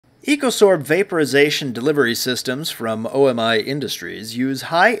Ecosorb vaporization delivery systems from OMI Industries use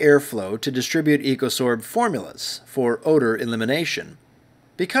high airflow to distribute Ecosorb formulas for odor elimination.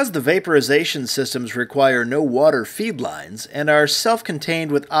 Because the vaporization systems require no water feed lines and are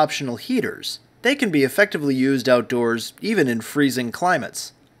self-contained with optional heaters, they can be effectively used outdoors even in freezing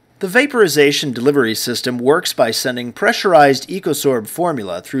climates. The vaporization delivery system works by sending pressurized Ecosorb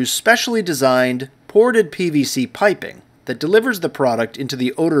formula through specially designed, ported PVC piping that delivers the product into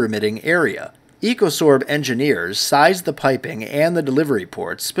the odor-emitting area. Ecosorb engineers size the piping and the delivery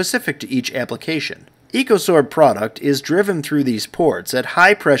ports specific to each application. Ecosorb product is driven through these ports at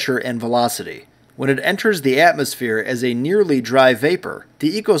high pressure and velocity. When it enters the atmosphere as a nearly dry vapor,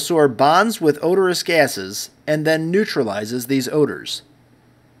 the Ecosorb bonds with odorous gases and then neutralizes these odors.